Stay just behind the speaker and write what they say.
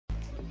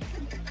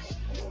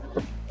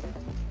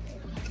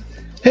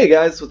Hey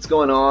guys, what's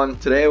going on?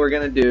 Today we're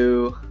gonna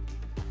do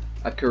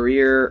a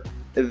career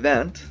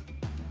event,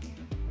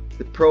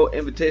 the Pro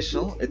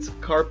Invitational. It's a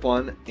Carp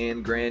one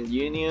in Grand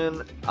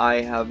Union.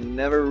 I have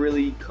never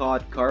really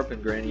caught Carp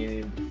in Grand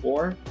Union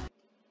before.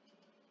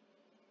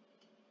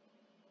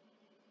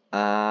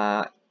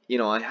 You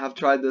know, I have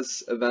tried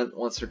this event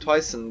once or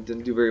twice and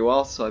didn't do very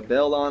well, so I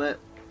bailed on it.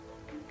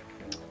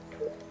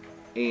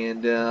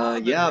 And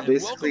yeah,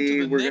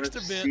 basically we're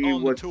gonna see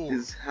what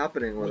is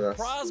happening with us.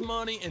 Prize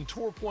money and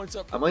tour points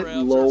up for I might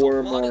grabs,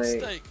 lower there's a lot my at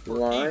stake for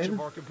line each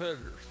of our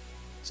competitors.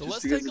 So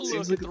just let's because take a it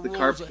seems look like at the the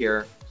carp rules.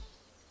 here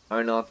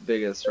are not the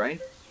biggest, right?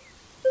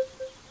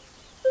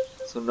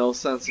 So no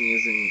sense in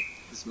using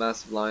this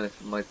massive line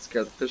if it might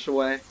scare the fish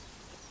away.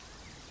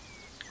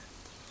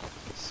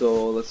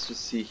 So let's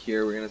just see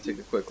here. We're gonna take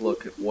a quick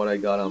look at what I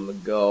got on the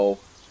go.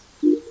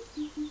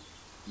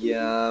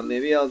 Yeah,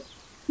 maybe I'll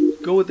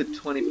go with the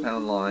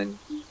 20-pound line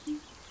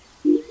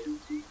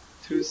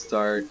to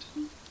start.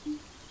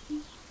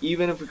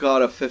 Even if we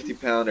caught a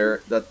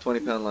 50-pounder, that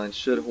 20-pound line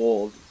should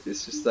hold.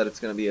 It's just that it's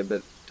gonna be a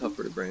bit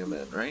tougher to bring them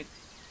in, right?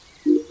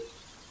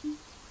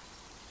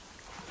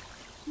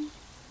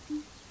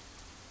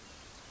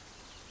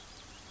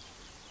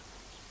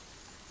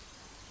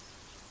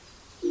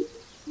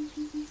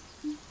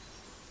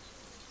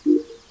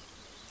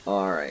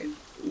 Alright,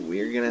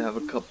 we're gonna have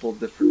a couple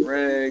different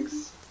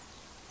rigs.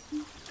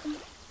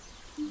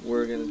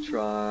 We're gonna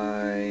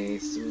try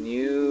some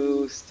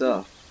new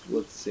stuff.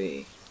 Let's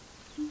see.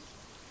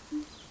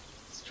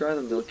 Let's try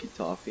the Milky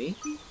Toffee.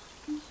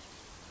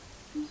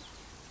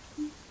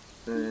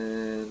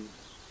 And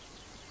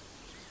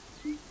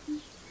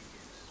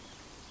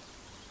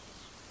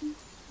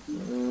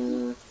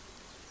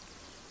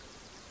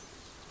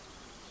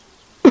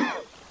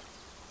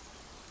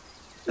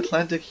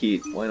Atlantic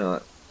Heat, why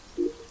not?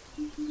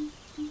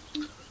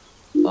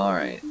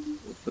 Alright,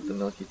 we'll put the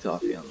Milky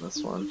Toffee on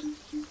this one.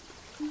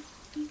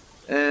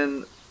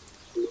 And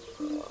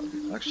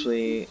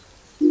actually,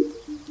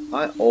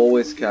 I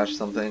always catch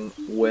something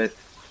with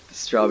the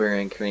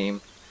strawberry and cream.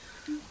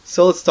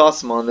 So let's toss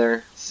them on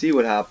there, see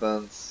what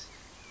happens.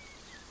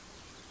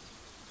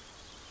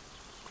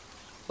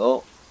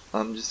 Oh,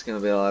 I'm just gonna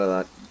bail out of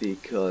that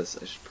because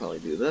I should probably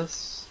do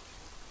this.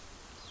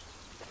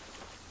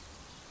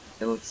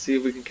 And let's see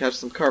if we can catch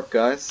some carp,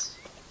 guys.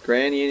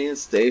 Grand Union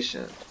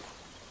Station.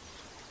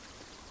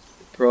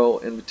 Pro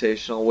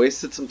Invitational.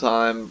 Wasted some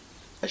time.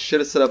 I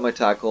should have set up my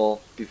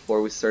tackle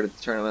before we started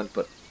the tournament,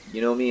 but you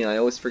know me, I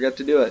always forget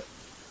to do it.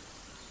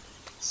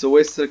 So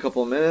wasted a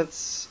couple of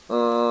minutes.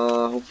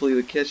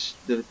 Hopefully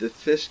the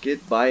fish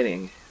get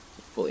biting.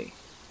 Hopefully.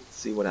 Let's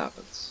see what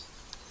happens.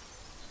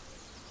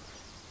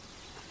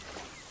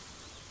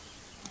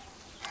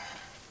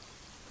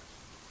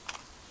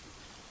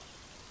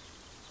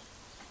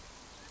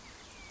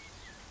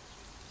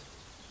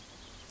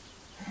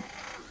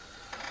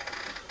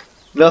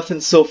 Nothing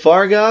so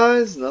far,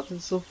 guys. Nothing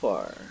so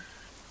far.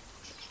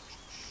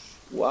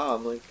 Wow,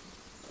 I'm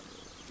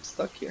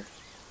stuck here.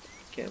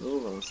 Can't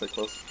move unless I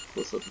close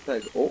up the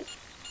peg. Oh.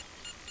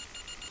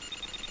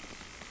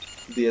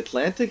 The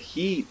Atlantic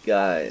Heat,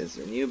 guys.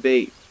 Our new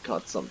bait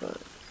caught something.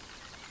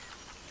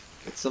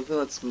 It's something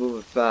that's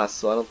moving fast,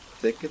 so I don't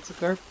think it's a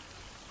carp.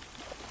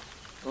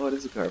 Oh, it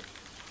is a carp.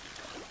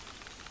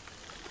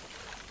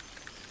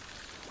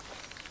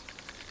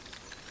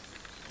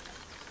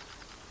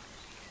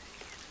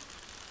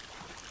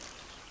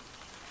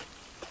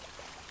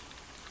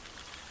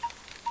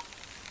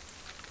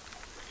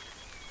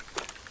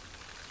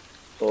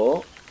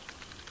 Oh.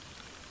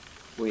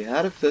 We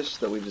had a fish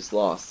that we just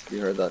lost.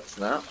 You heard that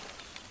snap?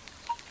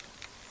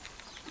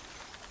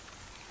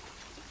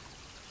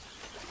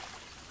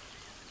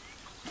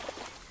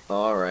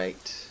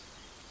 Alright.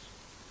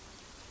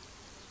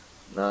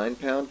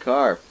 9-pound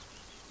carp.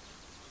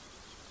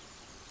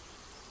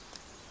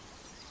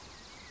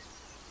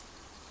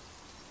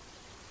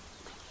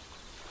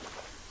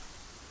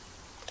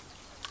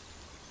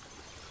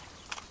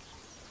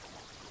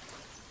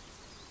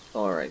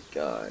 Alright,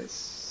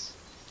 guys.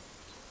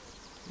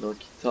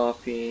 Milky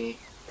Toffee.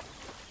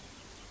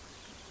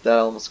 That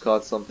almost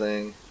caught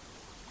something.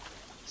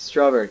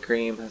 Strawberry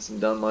cream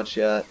hasn't done much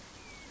yet.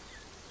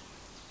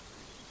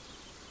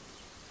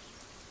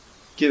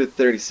 Give it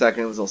 30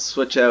 seconds, I'll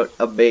switch out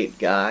a bait,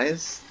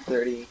 guys.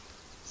 30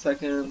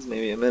 seconds,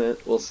 maybe a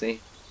minute, we'll see.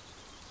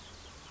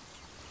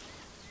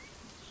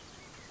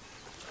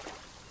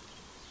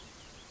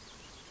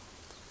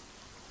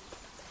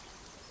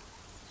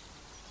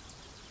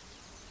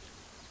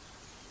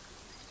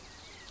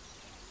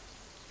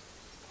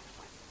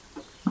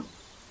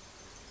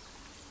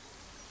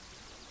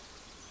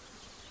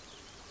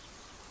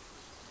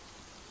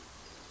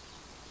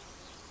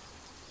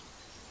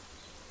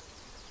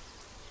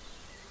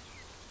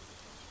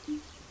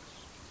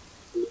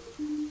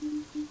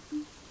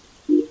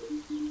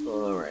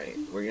 Alright,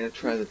 we're gonna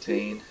try the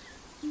Tane.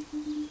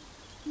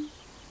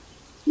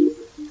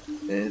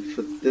 And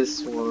for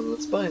this one,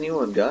 let's buy a new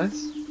one,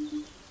 guys.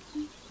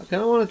 I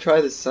kinda wanna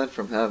try this Sent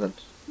from Heaven.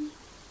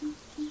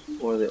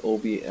 Or the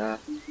OBF.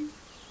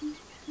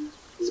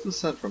 Let's go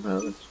sent from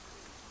heaven.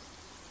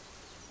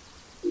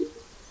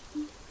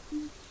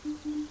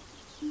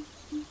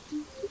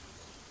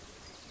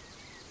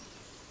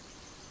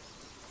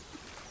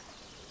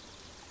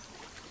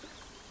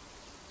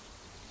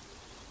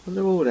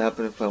 Wonder what would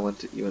happen if I went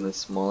to even a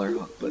smaller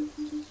hook, but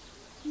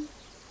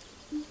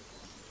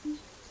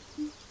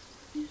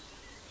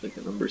like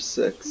a number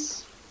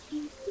 6.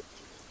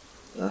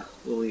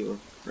 We'll leave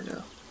him for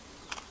now.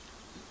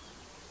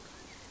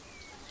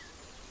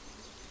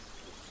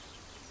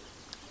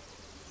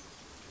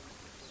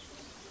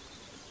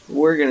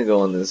 We're gonna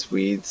go on this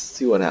weeds,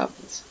 see what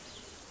happens.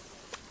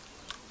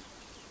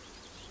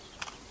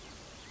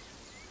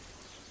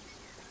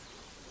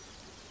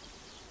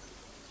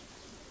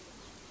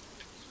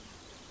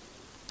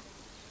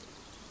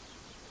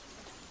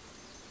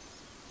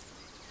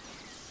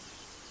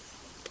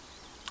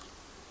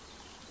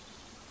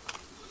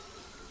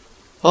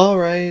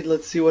 Alright,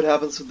 let's see what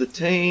happens with the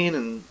Tane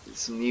and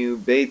some new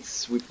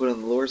baits we put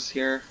on the lures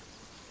here.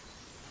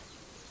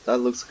 That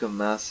looks like a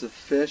massive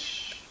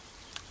fish.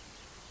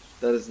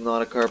 That is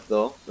not a carp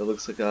though. That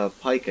looks like a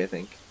pike, I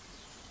think.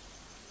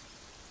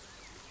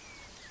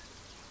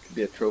 Could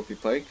be a trophy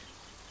pike.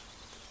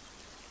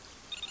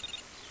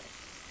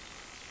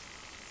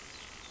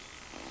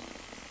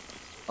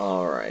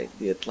 Alright,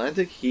 the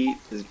Atlantic heat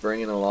is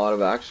bringing a lot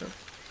of action.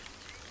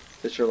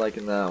 Fish are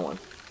liking that one.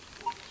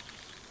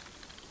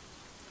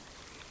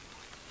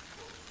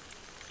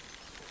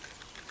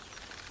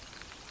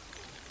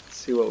 Let's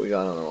see what we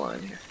got on the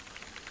line here.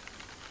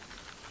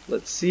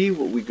 Let's see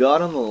what we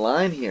got on the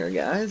line here,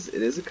 guys.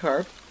 It is a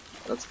carp.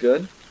 That's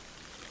good.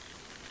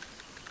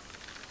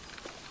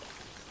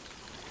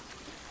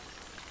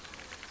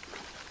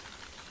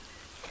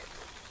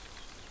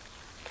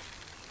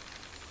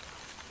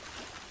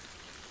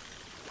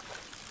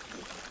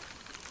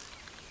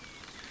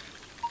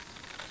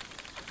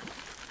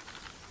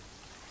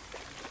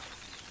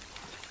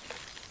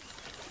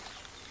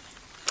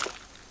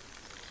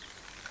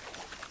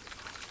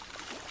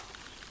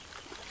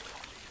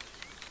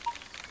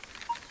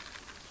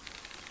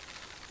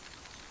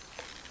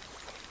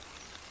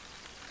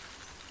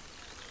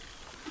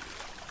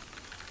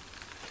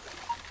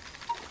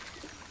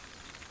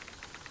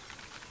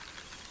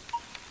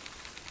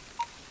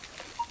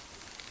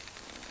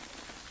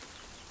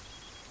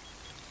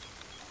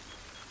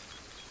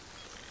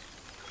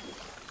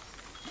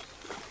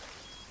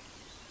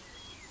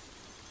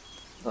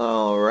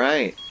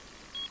 Alright.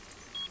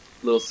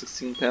 Little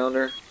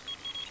 16-pounder.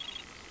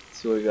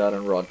 See what we got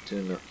on rod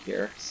tuna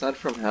here. Sent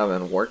from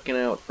heaven, working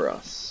out for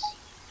us.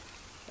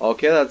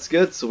 Okay, that's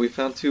good. So we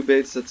found 2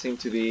 baits that seem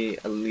to be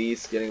at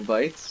least getting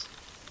bites.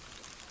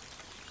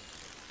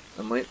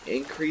 I might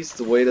increase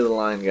the weight of the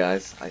line,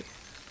 guys. And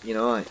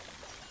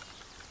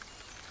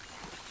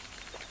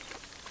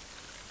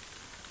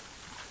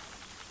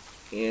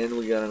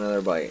we got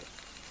another bite.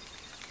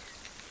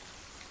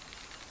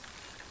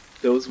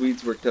 Those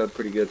weeds worked out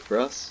pretty good for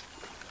us.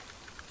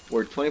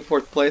 We're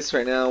 24th place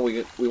right now.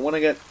 We want to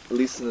get at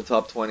least in the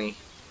top 20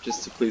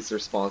 just to please our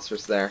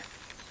sponsors there.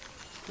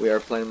 We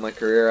are playing my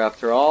career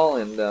after all,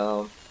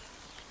 and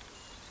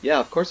yeah,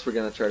 of course we're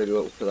going to try to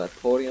go for that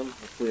podium.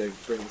 Hopefully I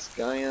bring this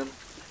guy in.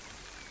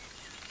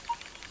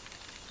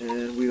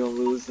 And we don't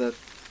lose that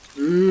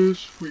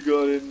fish we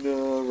got in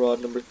rod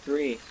number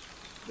 3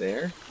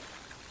 there.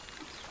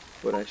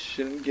 But I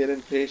shouldn't get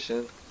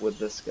impatient with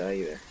this guy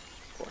either,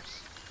 of course.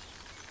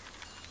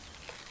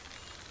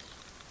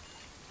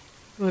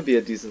 Might be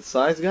a decent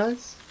size,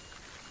 guys.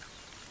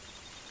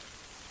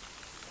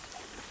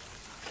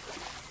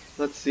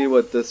 Let's see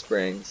what this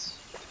brings.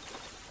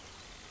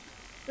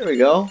 There we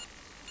go.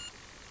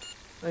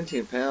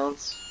 19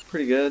 pounds.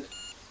 Pretty good.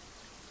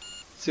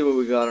 Let's see what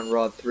we got on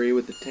rod 3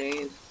 with the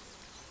Tane.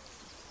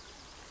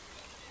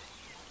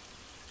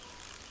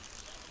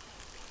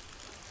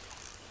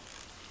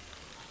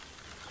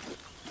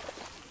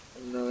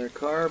 Another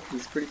carp.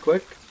 He's pretty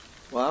quick.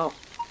 Wow.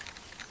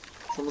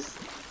 It's almost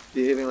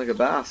behaving like a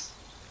bass.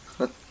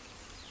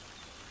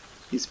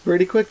 He's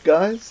pretty quick,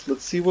 guys.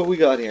 Let's see what we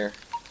got here.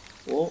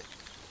 Whoa.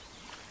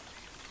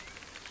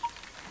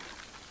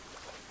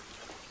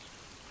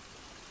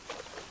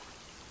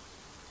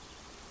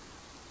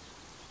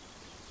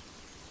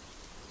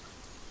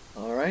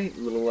 Alright,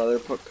 little leather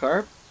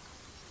carp.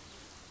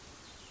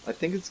 I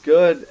think it's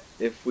good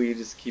if we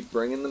just keep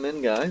bringing them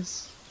in,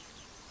 guys.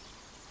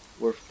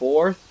 We're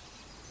 4th.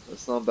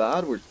 That's not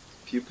bad. We're a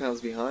few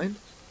pounds behind.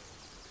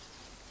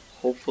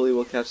 Hopefully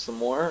we'll catch some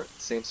more.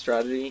 Same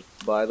strategy.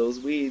 Buy those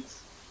weeds.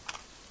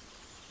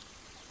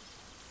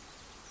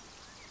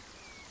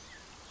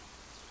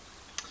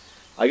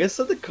 I guess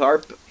that the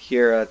carp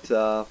here at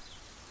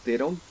they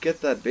don't get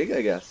that big,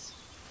 I guess.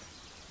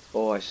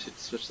 Oh, I should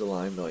switch the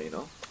line though, you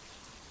know.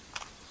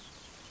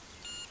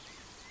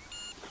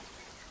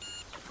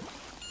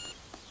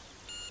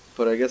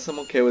 But I guess I'm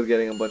okay with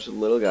getting a bunch of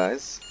little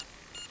guys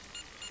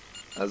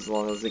as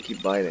long as they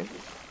keep biting.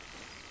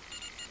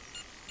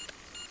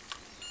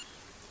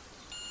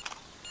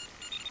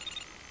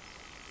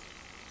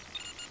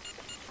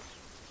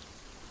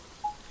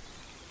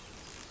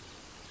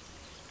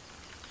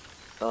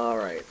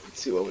 Alright, let's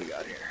see what we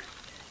got here.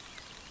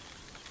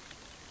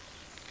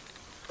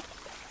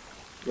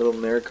 Little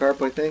mare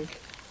carp, I think.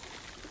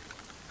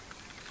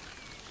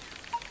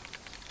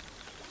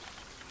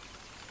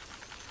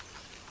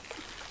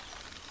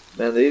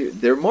 Man,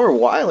 they're more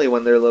wily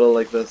when they're little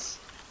like this.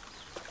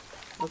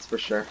 That's for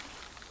sure.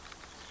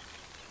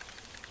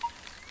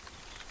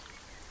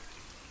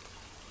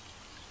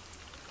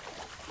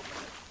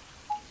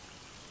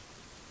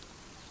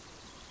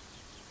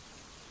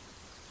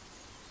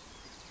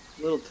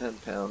 Little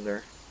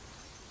 10-pounder.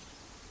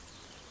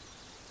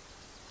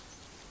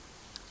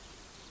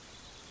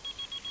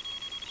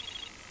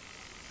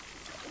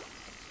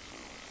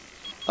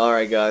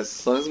 Alright guys,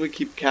 as long as we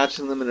keep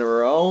catching them in a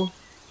row,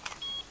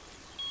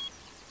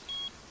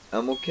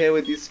 I'm okay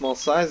with these small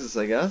sizes,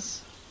 I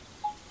guess.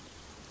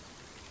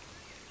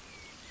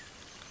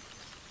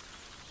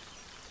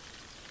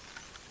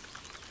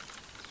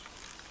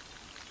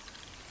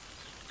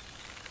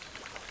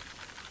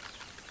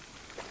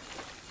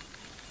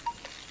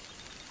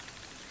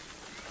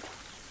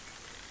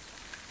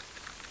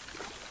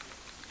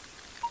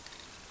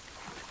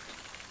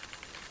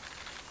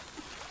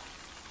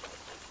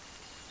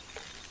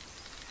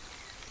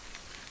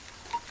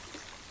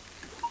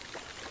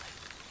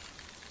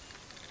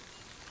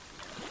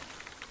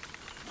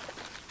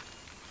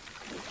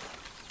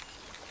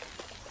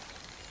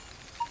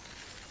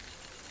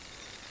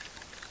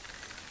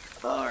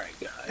 Alright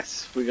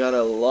guys, we got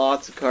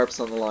lots of carps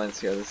on the lines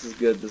here. This is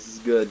good, this is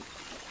good.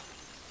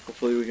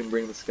 Hopefully we can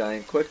bring this guy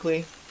in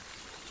quickly.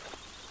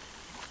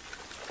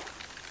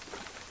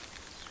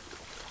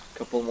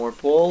 Couple more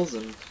pulls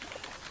and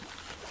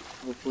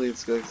hopefully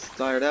it's going to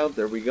start out.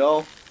 There we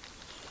go.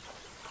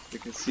 You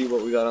can see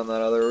what we got on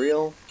that other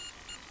reel.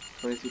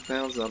 22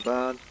 pounds, not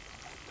bad.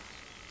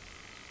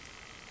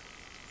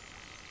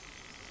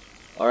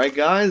 Alright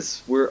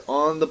guys, we're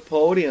on the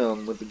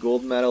podium with the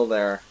gold medal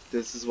there.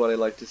 This is what I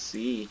like to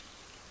see.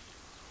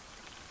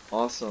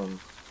 Awesome.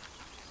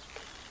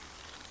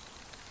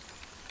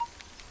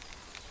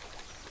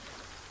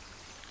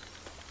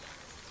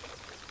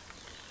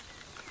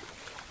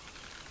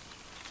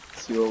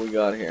 Let's see what we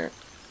got here.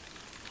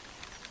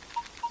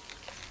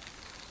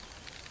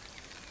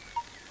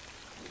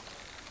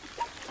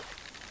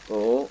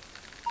 Oh,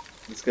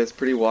 this guy's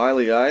pretty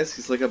wily, guys.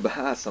 He's like a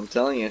bass, I'm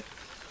telling you.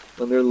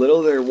 When they're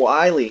little, they're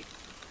wily.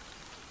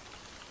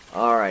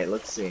 Alright,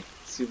 let's see.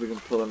 Let's see if we can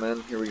pull him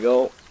in. Here we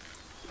go.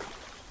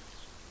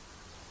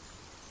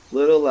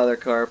 Little leather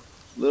carp.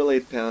 Little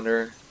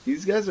 8-pounder.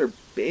 These guys are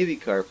baby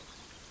carp.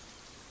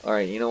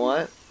 Alright, you know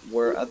what?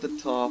 We're at the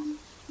top.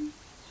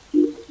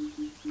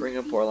 Bring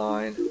up our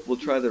line. We'll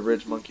try the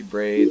RidgeMonkey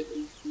braid.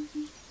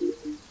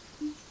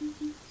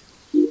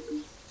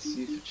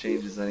 See if it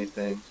changes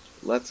anything.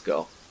 Let's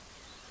go.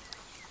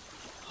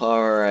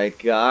 Alright,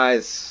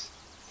 guys.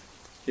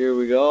 Here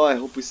we go. I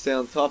hope we stay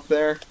on top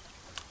there.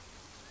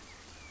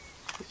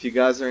 If you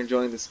guys are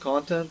enjoying this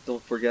content,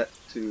 don't forget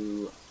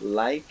to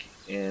like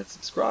and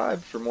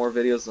subscribe for more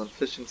videos on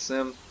Fishing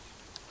Sim.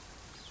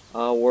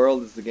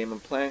 World is the game I'm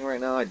playing right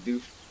now. I do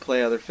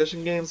play other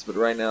fishing games, but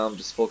right now I'm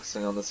just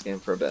focusing on this game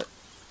for a bit.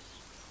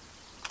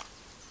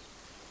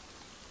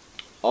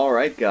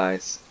 Alright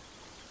guys.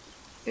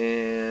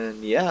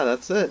 And yeah,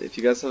 that's it. If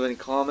you guys have any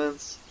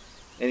comments,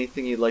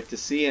 anything you'd like to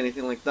see,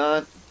 anything like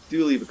that,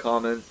 do leave a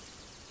comment.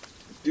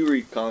 Do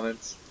read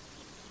comments.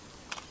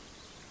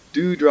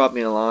 Do drop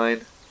me a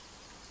line.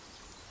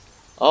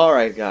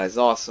 Alright guys,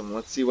 awesome.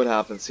 Let's see what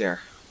happens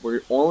here.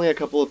 We're only a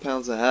couple of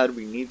pounds ahead.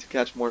 We need to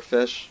catch more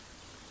fish.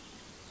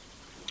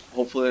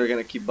 Hopefully they're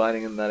going to keep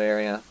biting in that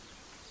area.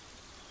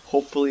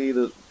 Hopefully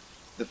the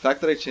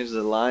fact that I changed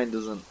the line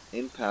doesn't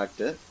impact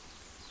it.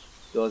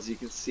 So as you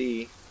can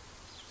see,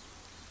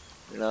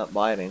 they're not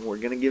biting. We're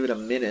going to give it a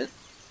minute.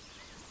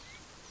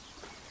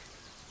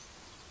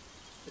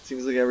 It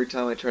seems like every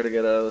time I try to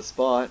get out of the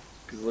spot,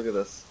 because look at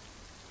this.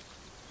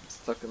 I'm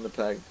stuck in the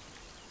peg.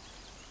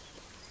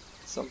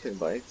 Something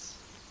bites.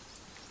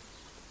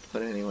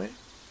 But anyway.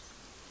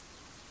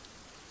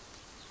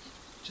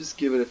 Just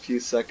give it a few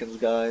seconds,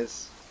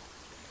 guys.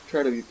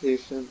 Try to be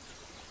patient.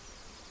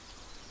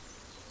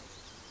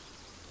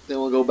 Then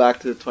we'll go back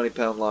to the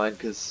 20-pound line,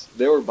 because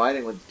they were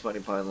biting with the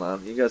 20-pound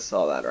line. You guys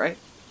saw that, right?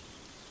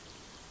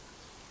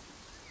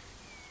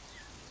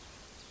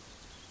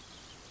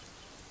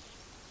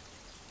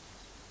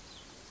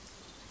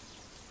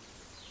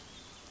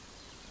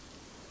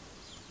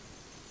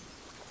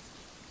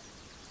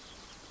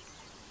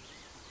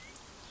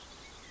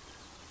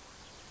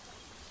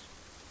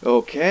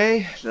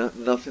 Okay,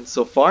 nothing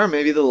so far.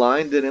 Maybe the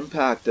line did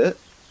impact it.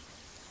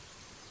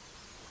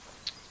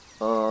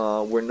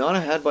 We're not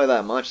ahead by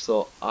that much,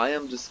 so I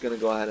am just gonna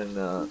go ahead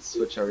and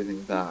switch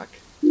everything back.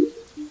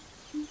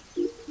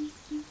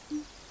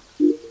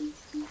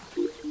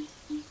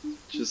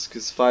 Just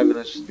because 5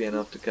 minutes should be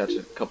enough to catch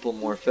a couple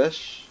more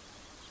fish.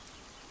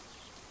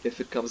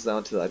 If it comes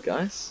down to that,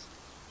 guys.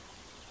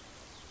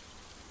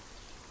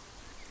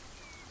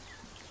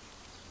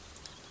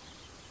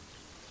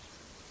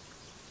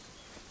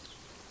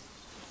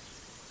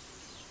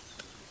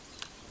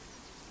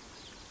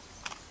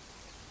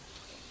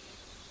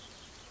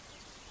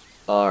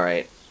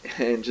 Alright,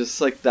 and just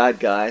like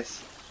that,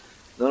 guys,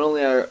 not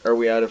only are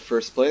we out of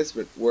first place,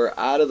 but we're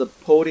out of the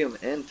podium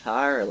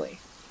entirely.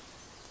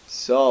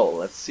 So,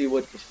 let's see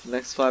what the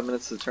next 5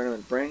 minutes of the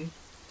tournament bring.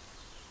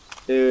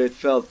 It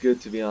felt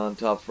good to be on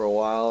top for a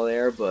while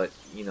there, but,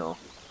 you know,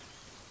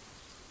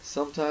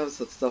 sometimes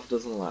that stuff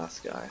doesn't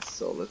last, guys.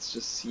 So let's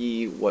just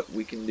see what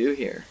we can do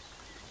here.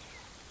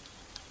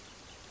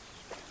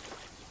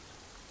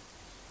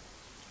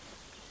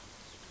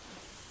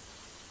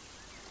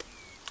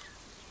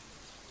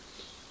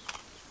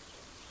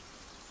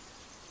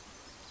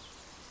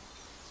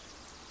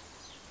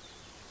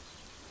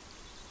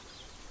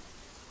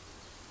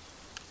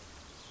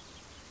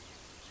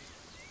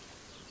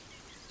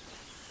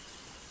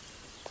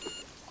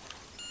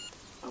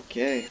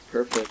 Okay,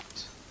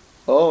 perfect.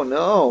 Oh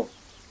no!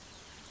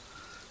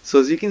 So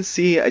as you can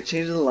see, I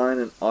changed the line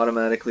and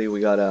automatically we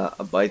got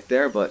a bite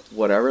there, but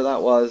whatever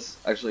that was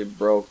actually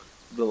broke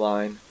the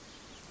line.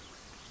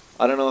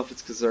 I don't know if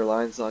it's because our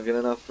line's not good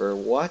enough or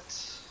what.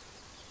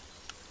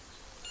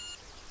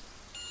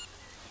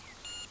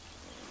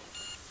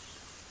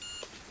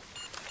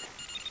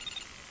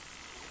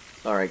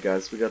 Alright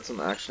guys, we got some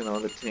action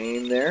on the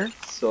Tane there,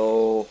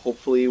 so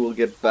hopefully we'll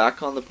get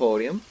back on the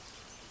podium.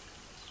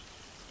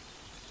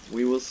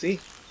 We will see.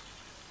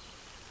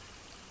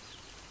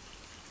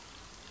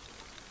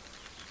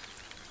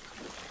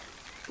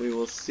 We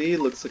will see.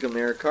 Looks like a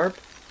mirror carp.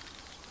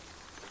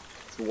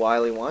 It's a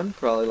wily one,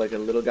 probably like a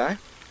little guy.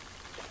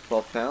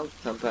 12 pounds,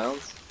 10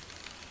 pounds.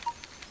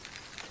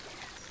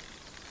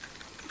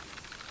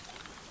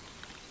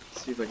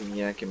 See if I can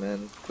yank him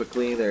in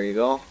quickly. There you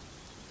go.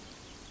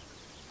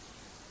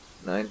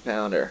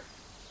 9-pounder.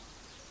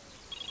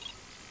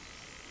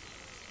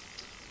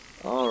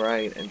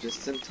 Alright, and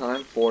just in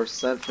time for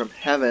Sent from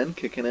Heaven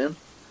kicking in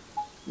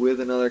with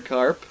another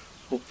carp.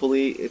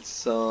 Hopefully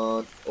it's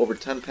over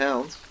 10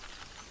 pounds.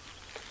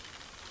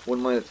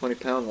 Wouldn't mind a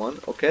 20-pound one.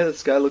 Okay,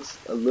 this guy looks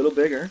a little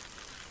bigger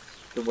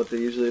than what they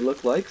usually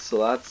look like, so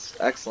that's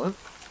excellent.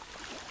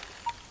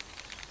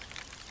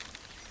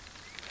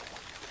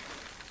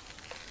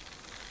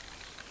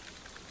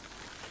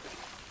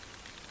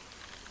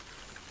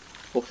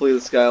 Hopefully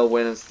this guy will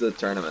win us the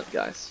tournament,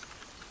 guys.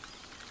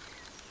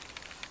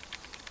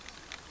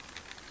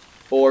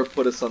 Or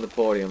put us on the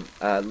podium,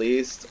 at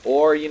least.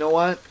 Or, you know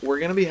what? We're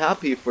going to be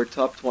happy if we're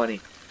top 20.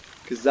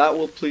 Because that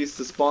will please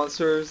the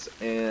sponsors,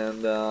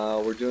 and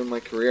we're doing my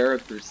career.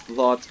 There's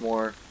lots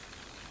more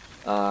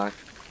Carp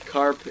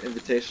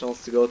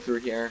invitationals to go through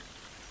here.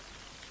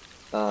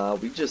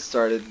 We just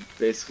started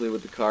basically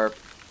with the Carp.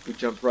 We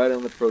jumped right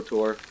on the Pro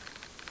Tour.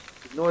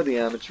 Ignore the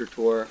Amateur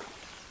Tour.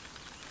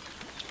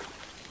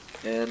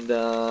 And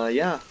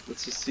yeah,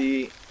 let's just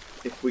see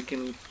if we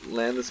can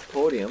land this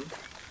podium.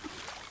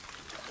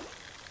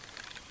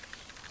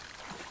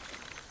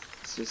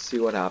 Let's just see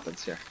what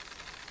happens here.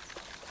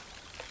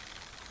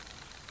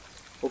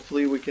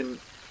 Hopefully we can,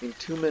 in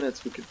 2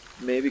 minutes, we could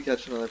maybe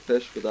catch another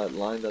fish with that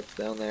line that's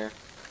down there.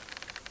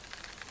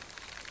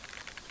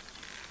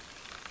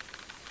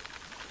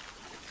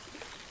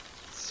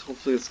 So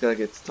hopefully this guy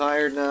gets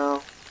tired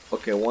now.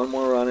 Okay, one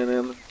more run in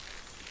him.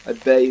 I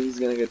bet he's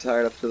gonna get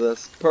tired after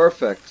this.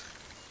 Perfect.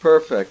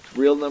 Perfect.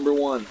 Reel number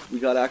one. We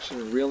got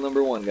action in reel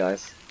number one,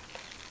 guys.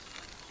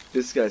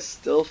 This guy's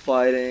still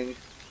fighting.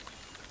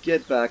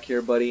 Get back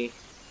here, buddy.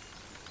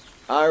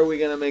 Are we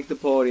gonna make the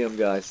podium,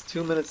 guys?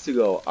 2 minutes to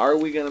go. Are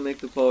we gonna make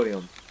the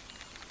podium?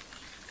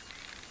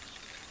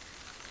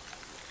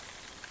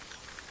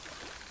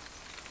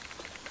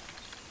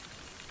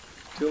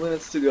 Two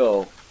minutes to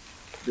go.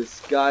 This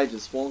guy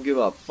just won't give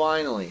up.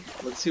 Finally.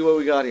 Let's see what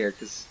we got here,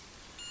 cause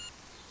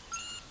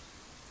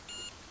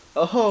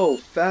oh,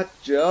 Fat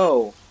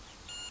Joe.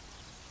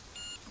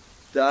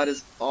 That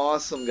is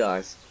awesome,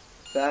 guys.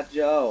 Fat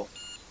Joe.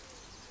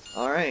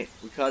 Alright,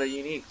 we caught a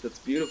unique. That's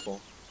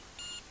beautiful.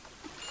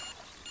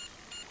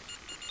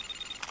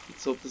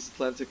 Let's hope this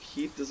Atlantic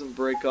heat doesn't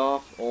break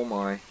off. Oh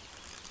my.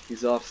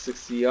 He's off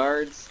 60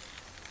 yards.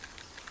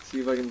 See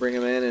if I can bring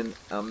him in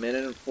 1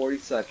 minute and 40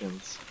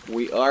 seconds.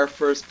 We are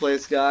first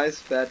place, guys.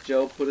 Fat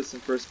Joe put us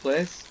in first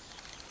place.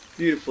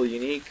 Beautiful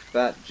unique.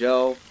 Fat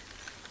Joe.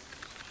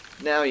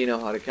 Now you know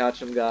how to catch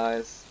him,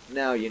 guys.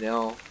 Now you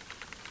know.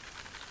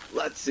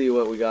 Let's see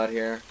what we got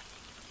here.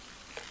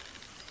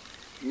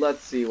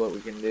 Let's see what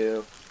we can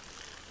do.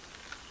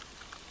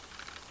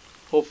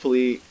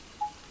 Hopefully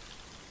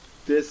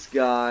this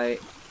guy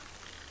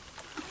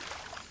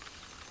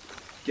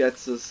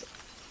gets us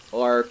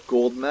our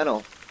gold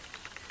medal.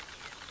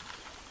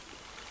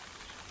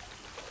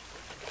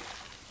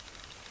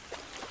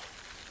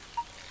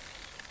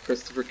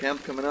 Christopher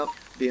Kemp coming up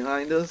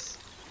behind us.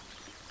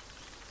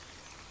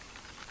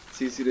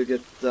 It's easy to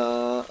get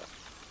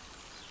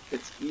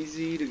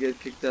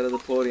kicked out of the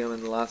podium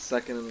in the last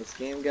second in this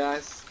game,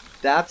 guys.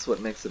 That's what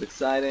makes it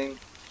exciting.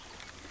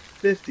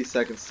 50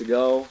 seconds to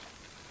go.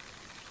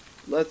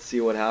 Let's see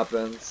what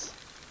happens.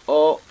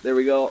 Oh, there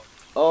we go.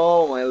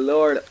 Oh my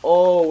lord.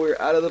 Oh, we're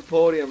out of the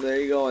podium. There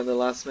you go, in the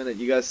last minute.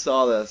 You guys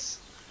saw this.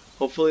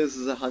 Hopefully this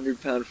is a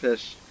 100-pound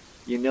fish.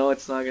 You know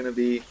it's not going to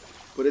be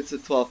but it's a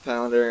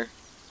 12-pounder.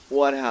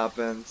 What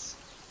happens?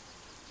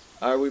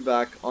 Are we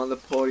back on the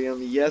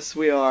podium? Yes,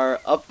 we are.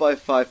 Up by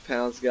 5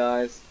 pounds,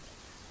 guys.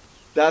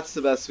 That's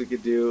the best we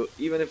could do.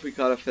 Even if we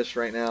caught a fish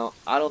right now,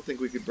 I don't think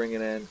we could bring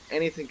it in.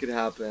 Anything could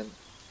happen.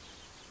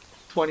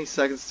 20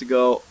 seconds to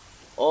go.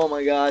 Oh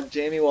my god,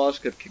 Jamie Walsh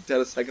got kicked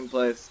out of second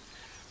place.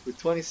 With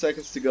 20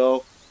 seconds to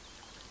go.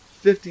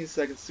 15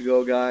 seconds to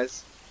go,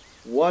 guys.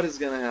 What is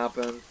going to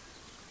happen?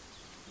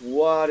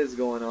 What is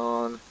going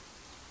on?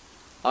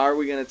 Are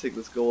we going to take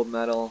this gold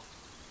medal?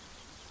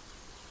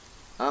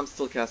 I'm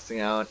still casting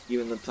out,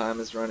 even the time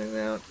is running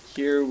out.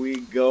 Here we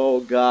go,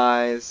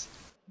 guys.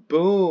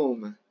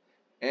 Boom!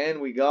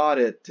 And we got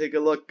it. Take a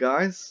look,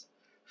 guys.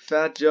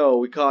 Fat Joe,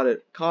 we caught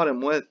it. Caught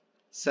him with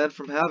Sent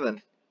from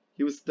Heaven.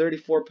 He was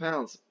 34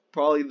 pounds.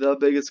 Probably the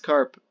biggest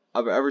carp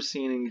I've ever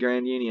seen in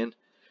Grand Union.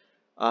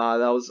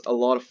 That was a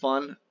lot of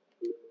fun.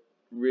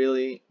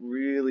 Really,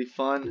 really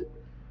fun.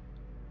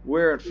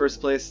 We're in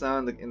first place now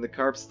in the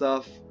carp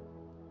stuff.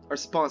 Our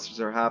sponsors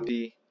are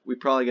happy. We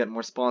probably get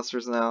more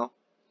sponsors now.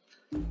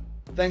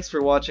 Thanks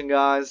for watching,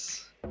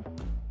 guys.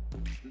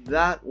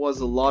 That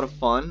was a lot of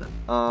fun.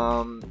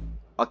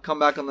 I'll come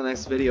back on the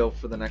next video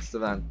for the next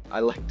event.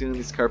 I like doing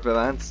these carp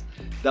events.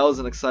 That was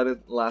an exciting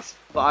last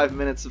 5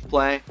 minutes of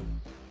play.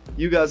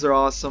 You guys are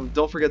awesome.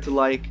 Don't forget to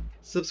like,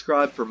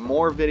 subscribe for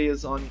more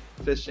videos on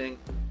fishing.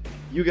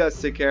 You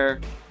guys take care.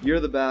 You're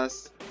the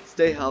best.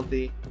 Stay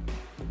healthy.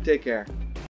 Take care.